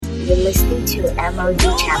You're listening to MOD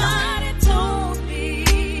Channel. Nobody told me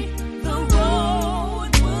the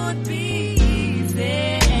road would be easy,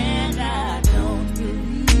 and I don't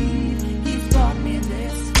believe He's brought me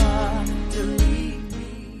this far to leave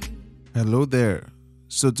me. Hello there.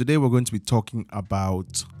 So today we're going to be talking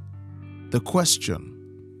about the question: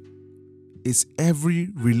 is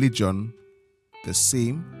every religion the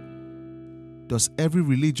same? Does every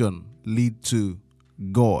religion lead to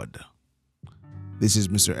God? This is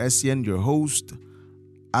Mr. Essien, your host,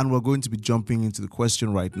 and we're going to be jumping into the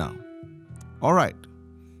question right now. All right.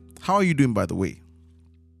 How are you doing, by the way?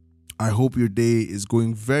 I hope your day is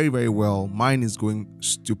going very, very well. Mine is going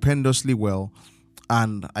stupendously well.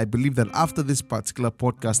 And I believe that after this particular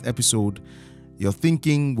podcast episode, your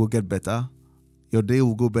thinking will get better, your day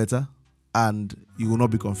will go better, and you will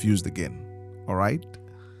not be confused again. All right?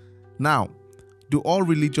 Now, do all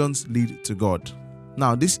religions lead to God?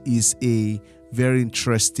 Now, this is a very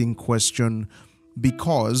interesting question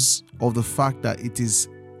because of the fact that it is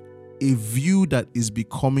a view that is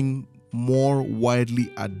becoming more widely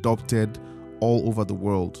adopted all over the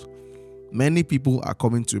world. Many people are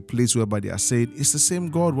coming to a place whereby they are saying, it's the same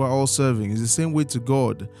God we're all serving. It's the same way to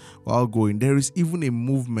God we're all going. There is even a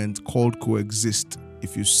movement called Coexist.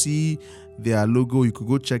 If you see their logo, you could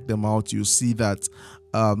go check them out. You'll see that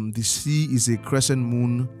the C is a crescent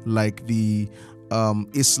moon like the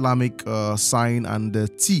Islamic sign, and the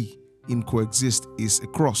T in Coexist is a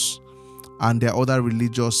cross. And there are other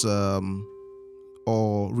religious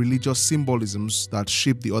or religious symbolisms that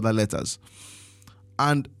shape the other letters.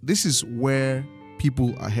 And this is where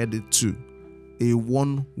people are headed to, a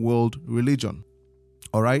one world religion.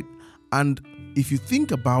 All right. And if you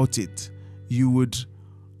think about it, you would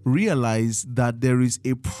realize that there is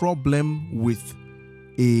a problem with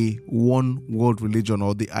a one world religion,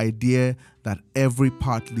 or the idea that every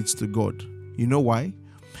path leads to God. You know why?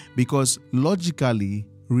 Because logically,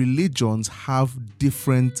 religions have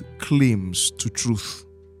different claims to truth.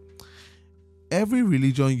 Every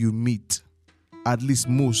religion you meet, at least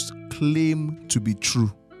most, claim to be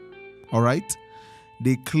true. All right?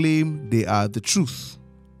 They claim they are the truth.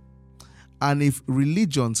 And if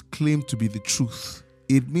religions claim to be the truth,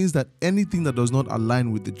 it means that anything that does not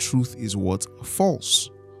align with the truth is what? False.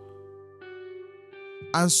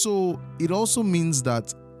 And so it also means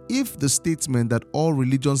that if the statement that all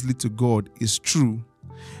religions lead to God is true,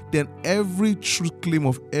 then every truth claim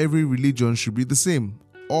of every religion should be the same.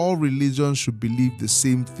 All religions should believe the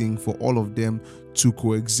same thing for all of them to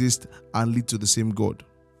coexist and lead to the same God.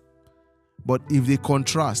 But if they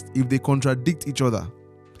contrast, if they contradict each other,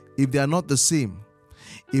 if they are not the same,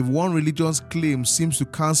 if one religion's claim seems to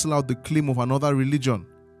cancel out the claim of another religion,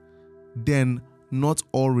 then not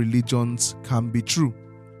all religions can be true.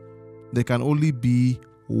 There can only be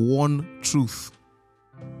one truth.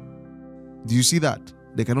 Do you see that?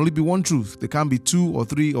 There can only be one truth. There can't be 2 or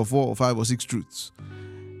 3 or 4 or 5 or 6 truths.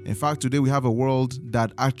 In fact, today we have a world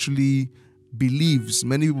that actually believes,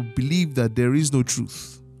 many people believe that there is no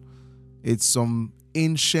truth. It's some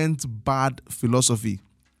ancient bad philosophy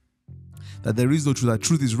that there is no truth, that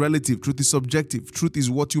truth is relative, truth is subjective, truth is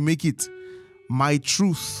what you make it. My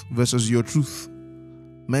truth versus your truth.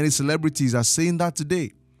 Many celebrities are saying that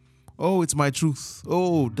today. Oh, it's my truth.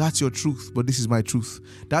 Oh, that's your truth, but this is my truth.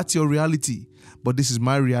 That's your reality, but this is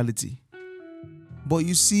my reality. But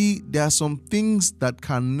you see, there are some things that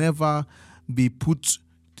can never be put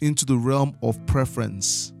into the realm of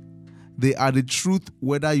preference. They are the truth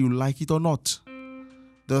whether you like it or not.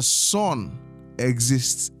 The sun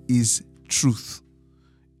exists is truth.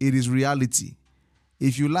 It is reality.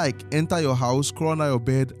 If you like, enter your house, crawl under your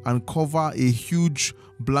bed, and cover a huge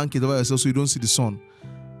blanket over yourself so you don't see the sun.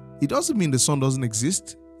 It doesn't mean the sun doesn't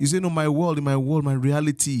exist. You say, no, in my world, my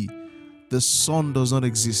reality, the sun does not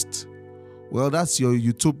exist. Well, that's your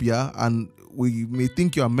utopia, and we may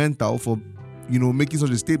think you are mental for, making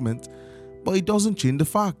such a statement, but it doesn't change the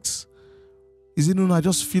facts. You say, no, I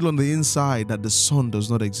just feel on the inside that the sun does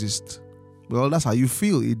not exist. Well, that's how you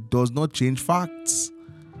feel. It does not change facts.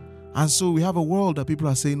 And so we have a world that people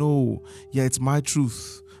are saying, oh, yeah, it's my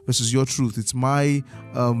truth versus your truth. It's my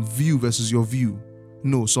view versus your view.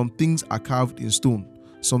 No, some things are carved in stone.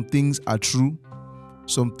 Some things are true.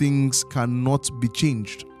 Some things cannot be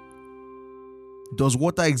changed. Does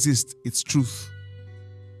water exist? It's truth.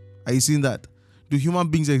 Are you seeing that? Do human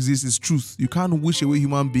beings exist? It's truth. You can't wish away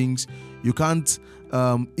human beings. You can't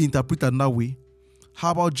interpret it that way.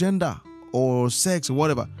 How about gender or sex or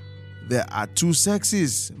whatever? There are 2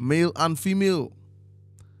 sexes, male and female.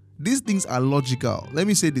 These things are logical. Let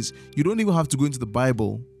me say this. You don't even have to go into the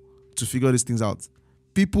Bible to figure these things out.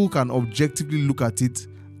 People can objectively look at it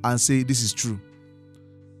and say this is true.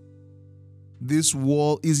 this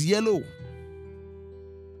wall is yellow.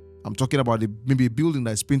 I'm talking about maybe a building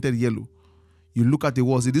that's painted yellow. You look at the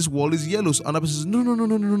wall, say this wall is yellow. So another person says,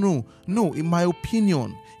 no. No, in my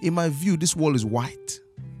opinion, in my view, this wall is white.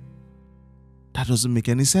 That doesn't make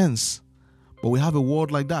any sense. But we have a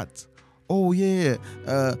world like that. Oh yeah,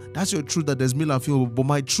 that's your truth that there's male and female. But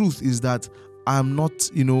my truth is that I'm not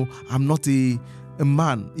a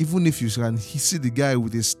man. Even if you can see the guy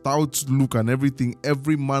with a stout look and everything,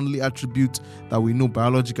 every manly attribute that we know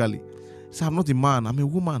biologically. Say, I'm not a man, I'm a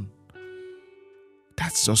woman.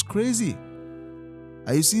 That's just crazy.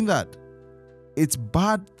 Are you seeing that? It's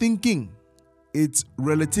bad thinking. It's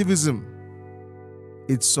relativism.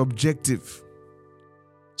 It's subjective.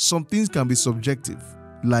 Some things can be subjective,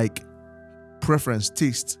 like preference,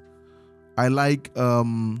 taste. I like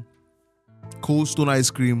Cold Stone ice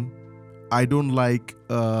cream. I don't like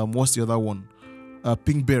what's the other one?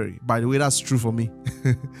 Pinkberry. By the way, that's true for me.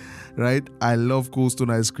 Right? I love Cold Stone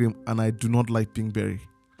ice cream and I do not like Pinkberry.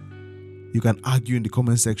 You can argue in the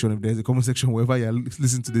comment section if there's a comment section wherever you're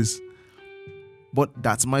listening to this. But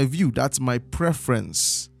that's my view. That's my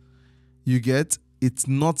preference. You get? It's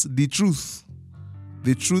not the truth.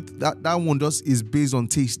 The truth, that one just is based on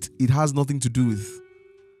taste. It has nothing to do with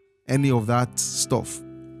any of that stuff.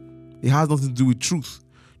 It has nothing to do with truth.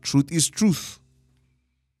 Truth is truth.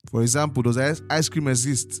 For example, does ice cream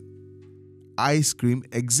exist? Ice cream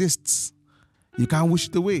exists. You can't wish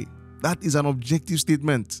it away. That is an objective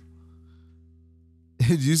statement.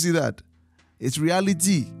 Do you see that? It's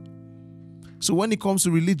reality. So when it comes to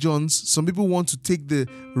religions, some people want to take the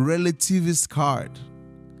relativist card.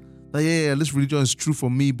 Like, yeah, this religion is true for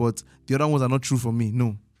me, but the other ones are not true for me.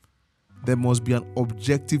 No. There must be an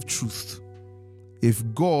objective truth. If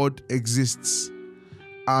God exists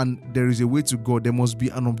and there is a way to God, there must be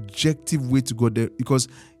an objective way to God there, because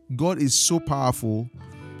God is so powerful.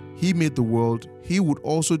 He made the world. He would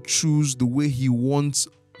also choose the way he wants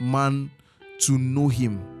man to know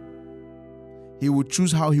him. He would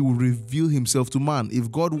choose how he would reveal himself to man.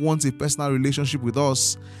 If God wants a personal relationship with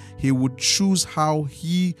us, he would choose how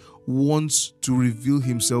he wants to reveal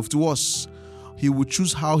himself to us. He would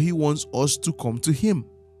choose how he wants us to come to him.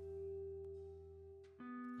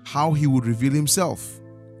 How he would reveal himself.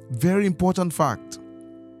 Very important fact.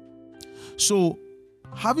 So,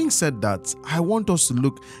 having said that, I want us to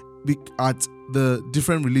look at the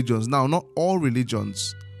different religions. Now, not all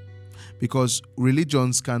religions, because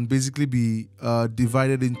religions can basically be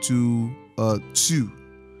divided into two.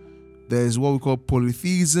 There is what we call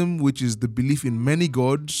polytheism, which is the belief in many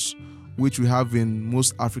gods, which we have in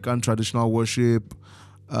most African traditional worship,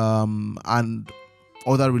 and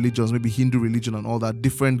other religions, maybe Hindu religion and all that,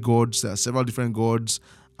 different gods. There are several different gods,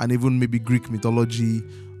 and even maybe Greek mythology,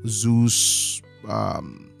 Zeus,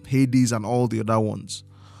 Hades, and all the other ones.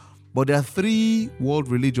 But there are three world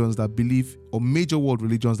religions that believe, or major world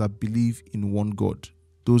religions that believe in one God.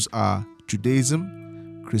 Those are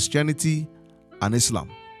Judaism, Christianity, and Islam.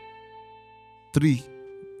 Three.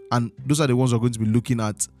 And those are the ones we're going to be looking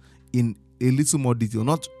at in a little more detail.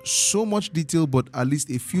 Not so much detail, but at least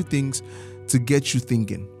a few things to get you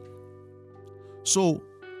thinking. So,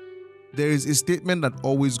 there is a statement that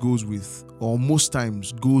always goes with, or most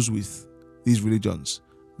times goes with, these religions.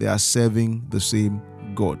 They are serving the same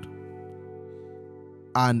God.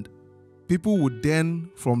 And people would then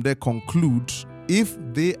from there conclude, if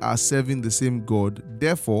they are serving the same God,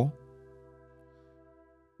 therefore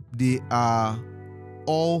they are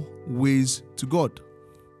all ways to God.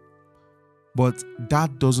 But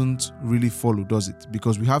that doesn't really follow, does it?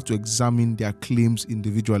 Because we have to examine their claims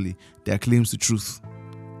individually, their claims to truth.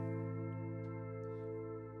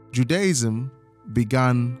 Judaism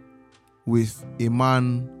began with a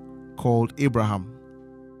man called Abraham.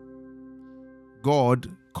 God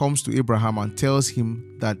comes to Abraham and tells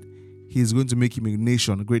him that he's going to make him a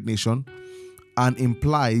nation, a great nation, and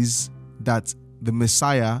implies that the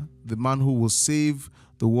Messiah, the man who will save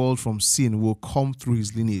the world from sin, will come through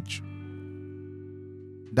his lineage.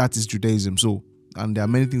 That is Judaism. So, and there are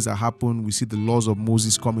many things that happen. We see the laws of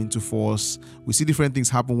Moses come into force. We see different things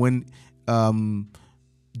happen when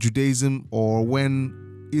Judaism, or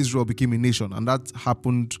when Israel became a nation, and that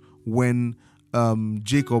happened when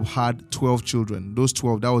Jacob had 12 children. Those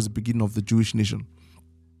 12, that was the beginning of the Jewish nation.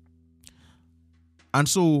 And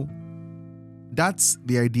so that's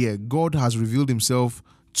the idea. God has revealed himself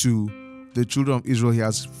to the children of Israel. He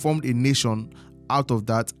has formed a nation out of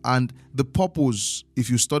that. And the purpose, if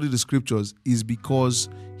you study the scriptures, is because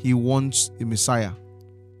he wants a Messiah.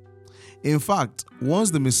 In fact, once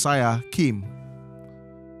the Messiah came,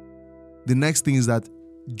 the next thing is that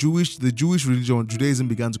the Jewish religion, Judaism,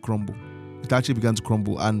 began to crumble. It actually began to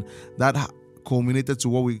crumble, and that culminated to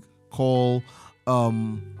what we call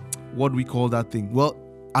that thing? Well,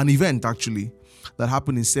 an event actually that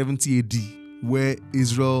happened in 70 AD where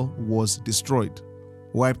Israel was destroyed,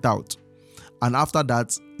 wiped out. And after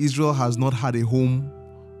that, Israel has not had a home,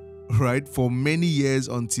 right, for many years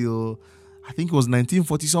until I think it was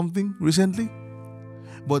 1940 something recently.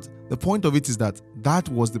 But the point of it is that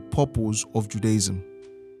was the purpose of Judaism.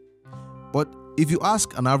 But if you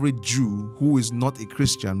ask an average Jew who is not a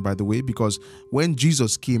Christian, by the way, because when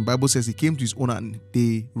Jesus came, Bible says he came to his own and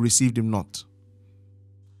they received him not.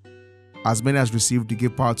 As many as received, they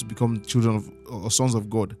gave power to become children of or sons of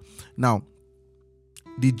God. Now,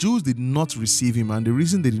 the Jews did not receive him, and the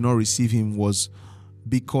reason they did not receive him was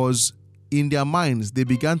because in their minds, they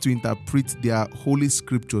began to interpret their holy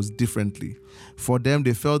scriptures differently. For them,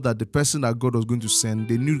 they felt that the person that God was going to send,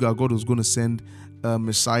 they knew that God was going to send a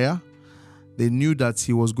Messiah. They knew that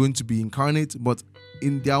he was going to be incarnate, but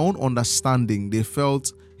in their own understanding, they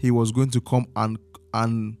felt he was going to come and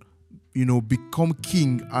become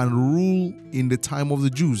king and rule in the time of the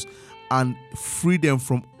Jews and free them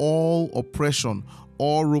from all oppression,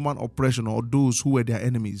 all Roman oppression, or those who were their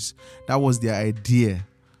enemies. That was their idea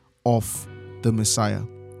of the Messiah.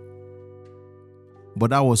 But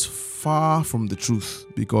that was far from the truth,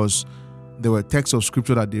 because there were texts of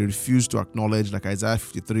scripture that they refused to acknowledge, like Isaiah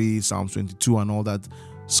 53, Psalm 22, and all that.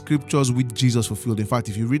 Scriptures which Jesus fulfilled. In fact,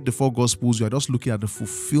 if you read the 4 Gospels, you are just looking at the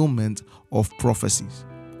fulfillment of prophecies.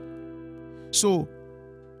 So,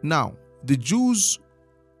 now, the Jews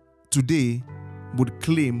today would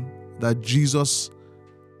claim that Jesus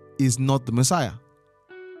is not the Messiah.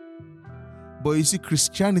 But you see,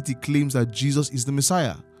 Christianity claims that Jesus is the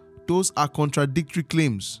Messiah. Those are contradictory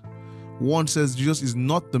claims. One says Jesus is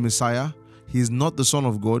not the Messiah. He is not the Son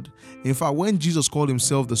of God. In fact, when Jesus called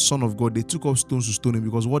himself the Son of God, they took up stones to stone him,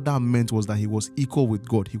 because what that meant was that he was equal with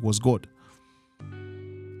God. He was God.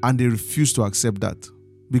 And they refused to accept that,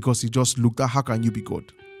 because he just looked at, how can you be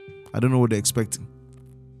God? I don't know what they're expecting.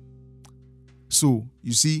 So,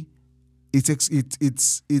 you see,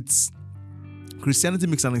 it's Christianity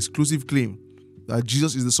makes an exclusive claim that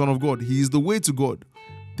Jesus is the Son of God. He is the way to God.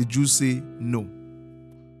 The Jews say no.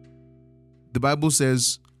 The Bible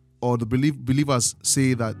says, or the believers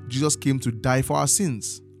say, that Jesus came to die for our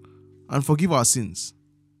sins and forgive our sins.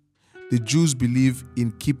 The Jews believe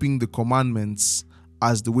in keeping the commandments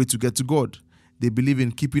as the way to get to God. They believe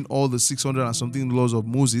in keeping all the 600 and something laws of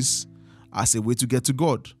Moses as a way to get to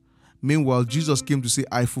God. Meanwhile, Jesus came to say,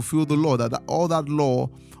 I fulfill the law, that all that law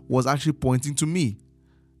was actually pointing to me.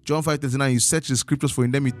 John 5:39, you search the scriptures, for in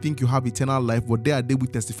them you think you have eternal life, but they will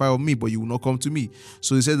testify of me, but you will not come to me.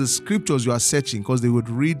 So he says the scriptures you are searching, because they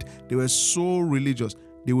were so religious.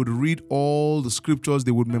 They would read all the scriptures,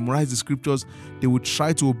 they would memorize the scriptures, they would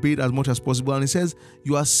try to obey it as much as possible. And he says,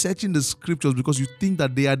 you are searching the scriptures because you think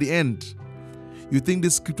that they are the end. You think the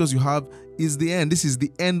scriptures you have is the end. This is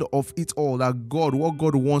the end of it all. That what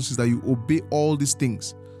God wants is that you obey all these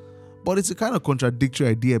things. But it's a kind of contradictory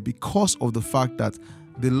idea, because of the fact that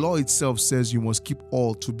the law itself says you must keep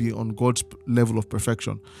all to be on God's level of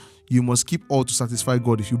perfection. You must keep all to satisfy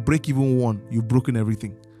God. If you break even one, you've broken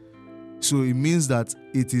everything. So it means that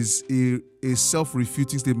it is a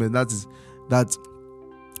self-refuting statement. That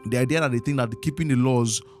the idea that they think that keeping the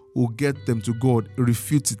laws will get them to God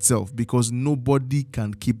refutes itself, because nobody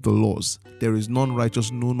can keep the laws. There is none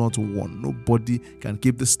righteous, no, not one. Nobody can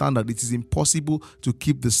keep the standard. It is impossible to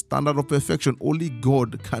keep the standard of perfection. Only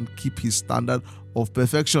God can keep his standard of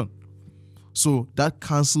perfection. So that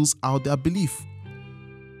cancels out their belief.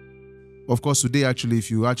 Of course, today, actually, if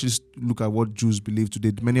you actually look at what Jews believe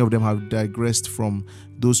today, many of them have digressed from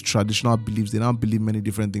those traditional beliefs. They now believe many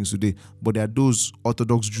different things today. But there are those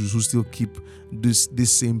Orthodox Jews who still keep this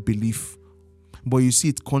same belief. But you see,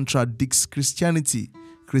 it contradicts Christianity.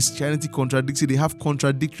 Christianity contradicts it. They have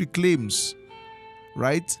contradictory claims,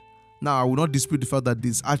 right? Now, I will not dispute the fact that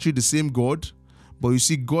it's actually the same God. But you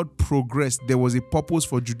see, God progressed. There was a purpose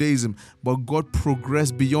for Judaism, but God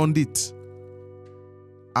progressed beyond it.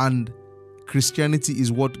 And Christianity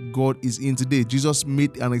is what God is in today. Jesus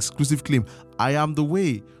made an exclusive claim. I am the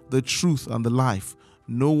way, the truth, and the life.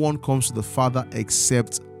 No one comes to the Father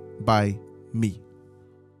except by me.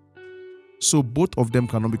 So both of them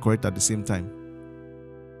cannot be correct at the same time.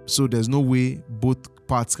 So there's no way both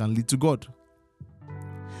paths can lead to God.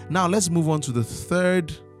 Now let's move on to the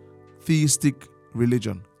third theistic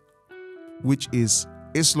religion, which is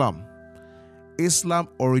Islam. Islam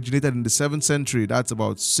originated in the 7th century. That's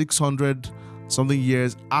about 600 something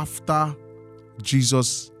years after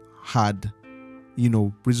Jesus had,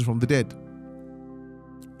 risen from the dead.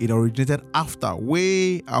 It originated after,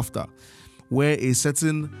 way after, where a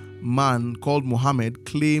certain man called Muhammad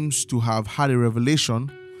claims to have had a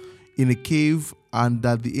revelation in a cave, and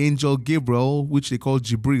that the angel Gabriel, which they call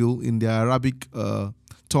Jibril in their Arabic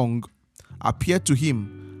tongue, appeared to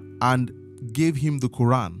him and gave him the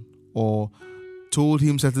Quran, or told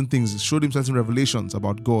him certain things, showed him certain revelations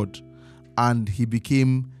about God, and he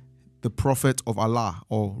became the prophet of Allah,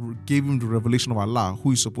 or gave him the revelation of Allah,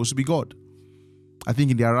 who is supposed to be God. I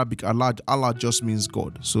think in the Arabic, Allah just means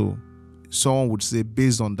God. So someone would say,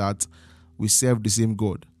 based on that, we serve the same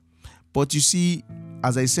God. But you see,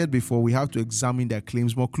 as I said before, we have to examine their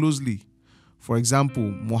claims more closely. For example,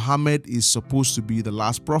 Muhammad is supposed to be the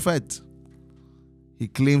last prophet. He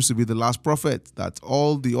claims to be the last prophet. That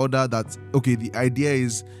all the other, the idea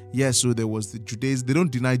is, yes, so there was the Judaism. They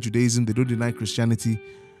don't deny Judaism, they don't deny Christianity.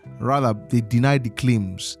 Rather, they deny the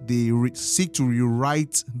claims. They seek to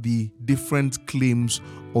rewrite the different claims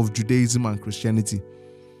of Judaism and Christianity.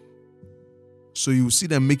 So you see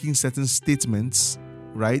them making certain statements,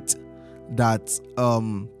 right? That,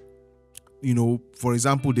 for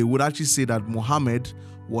example, they would actually say that Muhammad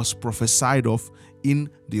was prophesied of in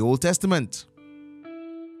the Old Testament.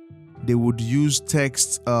 They would use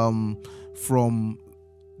texts from,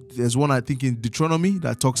 there's one I think in Deuteronomy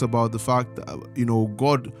that talks about the fact that,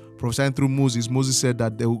 God prophesying through Moses. Moses said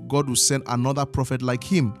that God will send another prophet like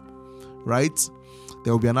him, right?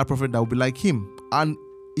 There will be another prophet that will be like him. And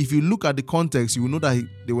if you look at the context, you will know that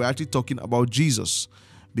they were actually talking about Jesus,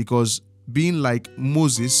 because being like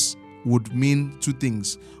Moses would mean two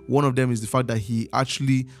things. One of them is the fact that he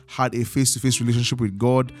actually had a face-to-face relationship with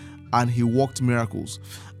God and he worked miracles.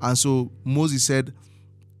 And so Moses said,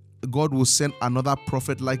 God will send another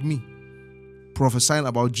prophet like me, prophesying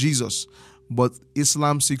about Jesus. But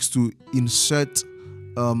Islam seeks to insert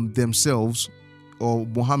themselves or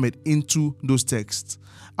Muhammad into those texts.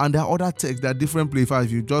 And there are other texts, there are different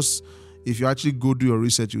places. If you actually go do your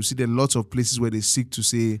research, you'll see there are lots of places where they seek to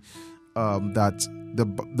say that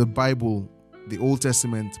the Bible, the Old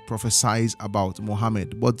Testament, prophesies about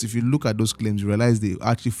Muhammad. But if you look at those claims, you realize they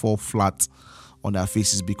actually fall flat on their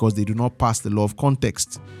faces, because they do not pass the law of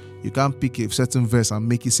context. You can't pick a certain verse and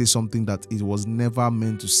make it say something that it was never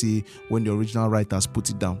meant to say when the original writers put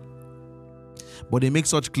it down. But they make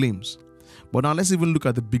such claims. But now let's even look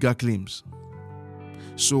at the bigger claims.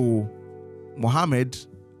 So Muhammad,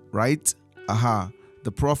 right?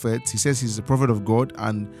 The prophet, he says he's the prophet of God,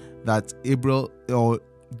 and that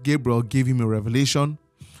Gabriel gave him a revelation,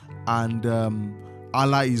 and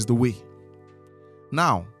Allah is the way.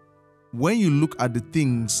 Now, when you look at the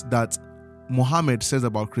things that Muhammad says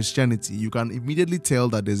about Christianity, you can immediately tell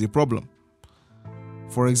that there's a problem.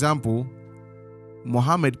 For example,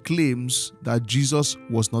 Muhammad claims that Jesus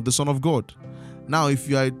was not the Son of God. Now, if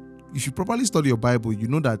you properly study your Bible, you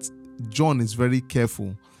know that John is very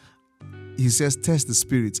careful. He says, test the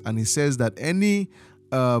spirits, and he says that any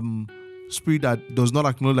spirit that does not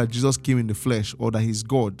acknowledge that Jesus came in the flesh or that he's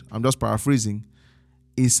God, I'm just paraphrasing,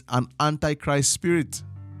 is an antichrist spirit.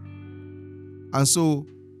 And so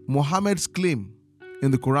Muhammad's claim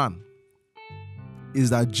in the Quran is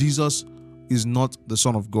that Jesus is not the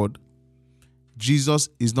Son of God. Jesus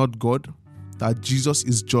is not God, that Jesus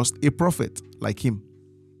is just a prophet like him.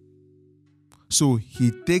 So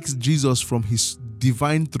he takes Jesus from his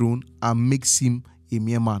divine throne and makes him a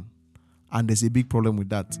mere man. And there's a big problem with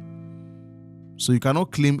that. So you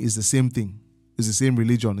cannot claim it's the same thing. It's the same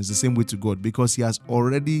religion. It's the same way to God, because he has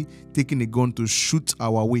already taken a gun to shoot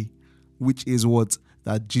our way, which is what?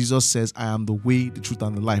 That Jesus says, I am the way, the truth,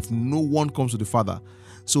 and the life. No one comes to the Father.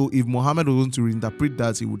 So if Muhammad was going to reinterpret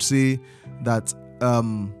that, he would say that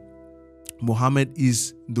Muhammad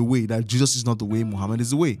is the way, that Jesus is not the way, Muhammad is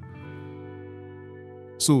the way.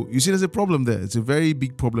 So you see there's a problem there. It's a very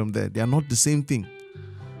big problem there. They are not the same thing.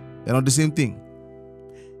 They're not the same thing.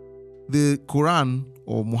 The Quran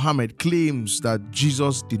or Muhammad claims that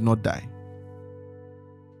Jesus did not die.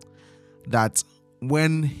 That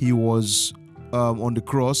when he was on the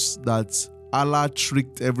cross, that Allah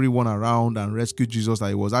tricked everyone around and rescued Jesus,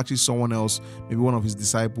 that it was actually someone else, maybe one of his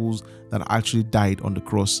disciples, that actually died on the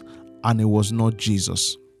cross, and it was not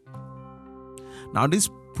Jesus. Now this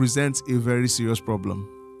presents a very serious problem,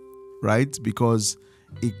 right? Because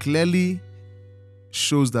it clearly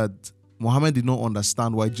shows that Muhammad did not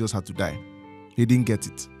understand why Jesus had to die. He didn't get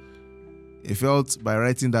it. He felt by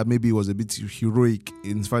writing that maybe it was a bit heroic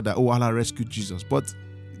in the fact that, Allah rescued Jesus. But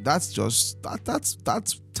that's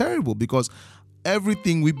terrible, because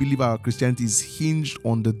everything we believe about Christianity is hinged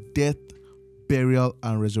on the death, burial,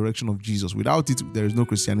 and resurrection of Jesus. Without it, there is no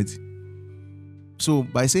Christianity. So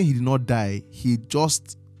by saying he did not die, he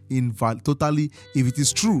just totally, if it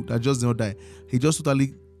is true that Jesus did not die, he just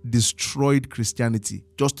totally destroyed Christianity,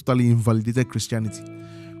 just totally invalidated Christianity.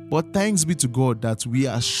 But thanks be to God that we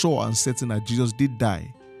are sure and certain that Jesus did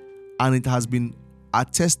die, and it has been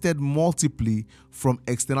attested multiply from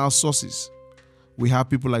external sources. We have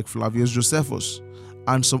people like Flavius Josephus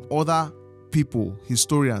and some other people,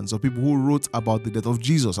 historians or people who wrote about the death of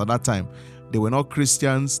Jesus at that time. They were not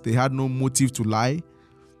Christians. They had no motive to lie.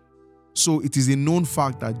 So it is a known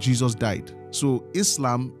fact that Jesus died. So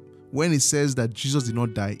Islam, when it says that Jesus did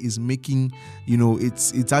not die, is making,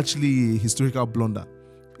 it's actually a historical blunder.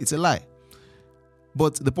 It's a lie.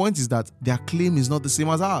 But the point is that their claim is not the same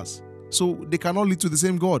as ours. So they cannot lead to the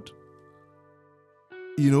same God.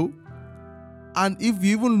 And if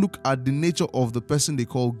you even look at the nature of the person they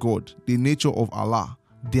call God, the nature of Allah,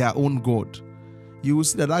 their own God, you will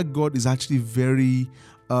see that God is actually very,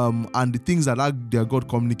 and the things that their God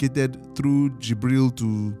communicated through Jibril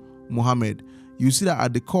to Muhammad, you see that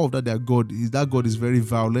at the core of that God is very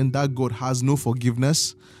violent. That God has no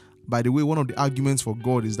forgiveness. By the way, one of the arguments for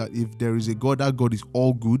God is that if there is a God, that God is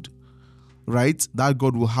all good, right? That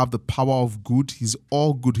God will have the power of good. He's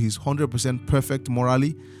all good. He's 100% perfect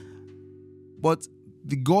morally. But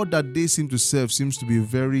the God that they seem to serve seems to be a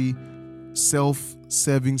very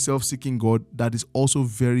self-serving, self-seeking God that is also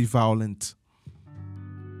very violent.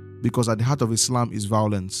 Because at the heart of Islam is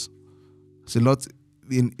violence. It's a lot.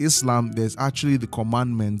 In Islam, there's actually the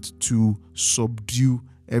commandment to subdue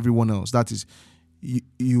everyone else. That is,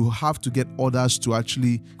 you have to get others to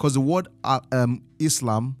actually, because the word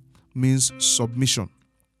Islam means submission.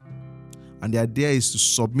 And the idea is to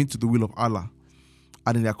submit to the will of Allah.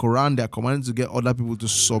 And in their Quran, they are commanded to get other people to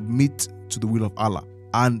submit to the will of Allah.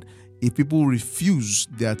 And if people refuse,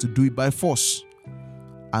 they are to do it by force.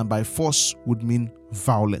 And by force would mean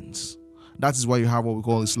violence. That is why you have what we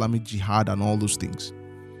call Islamic jihad and all those things.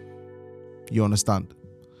 You understand?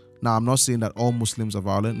 Now, I'm not saying that all Muslims are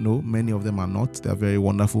violent. No, many of them are not. They are very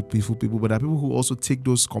wonderful, peaceful people. But there are people who also take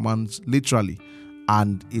those commands literally.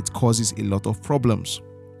 And it causes a lot of problems.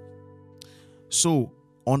 So,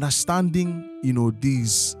 understanding,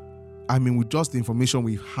 these, with just the information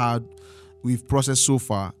we've processed so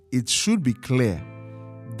far, it should be clear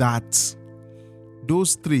that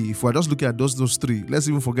those three, if we're just looking at those three, let's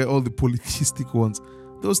even forget all the polytheistic ones,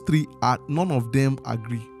 those three none of them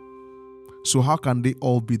agree. So how can they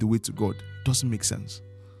all be the way to God? Doesn't make sense.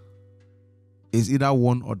 It's either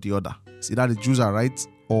one or the other. It's either the Jews are right,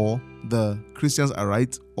 or the Christians are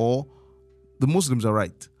right, or the Muslims are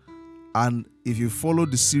right. And if you follow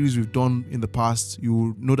the series we've done in the past, you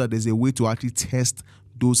will know that there's a way to actually test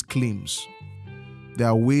those claims. There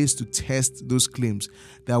are ways to test those claims.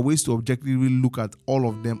 There are ways to objectively look at all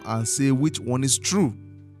of them and say which one is true.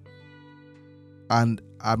 And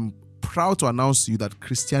I'm proud to announce to you that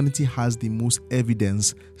Christianity has the most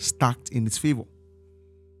evidence stacked in its favor,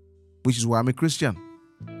 which is why I'm a Christian.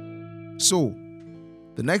 So,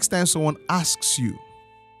 the next time someone asks you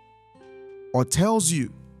or tells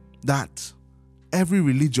you that every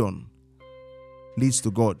religion leads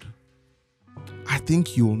to God, I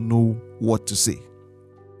think you'll know what to say.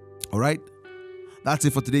 All right? That's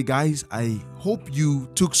it for today, guys. I hope you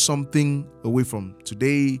took something away from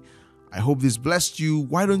today. I hope this blessed you.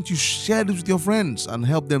 Why don't you share this with your friends and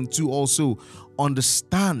help them to also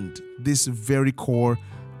understand this very core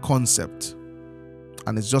concept?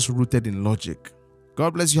 And it's just rooted in logic.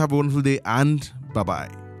 God bless you. Have a wonderful day, and bye-bye.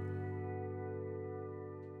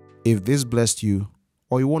 If this blessed you,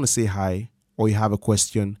 or you want to say hi, or you have a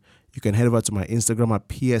question, you can head over to my Instagram at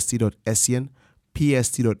pst.essien,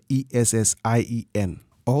 pst.essien.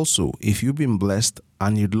 Also, if you've been blessed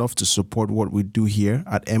and you'd love to support what we do here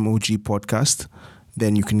at MOG Podcast,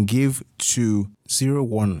 then you can give to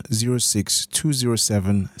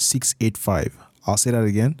 0106-207-685. I'll say that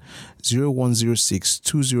again,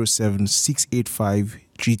 0106-207-685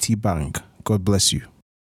 GT Bank. God bless you.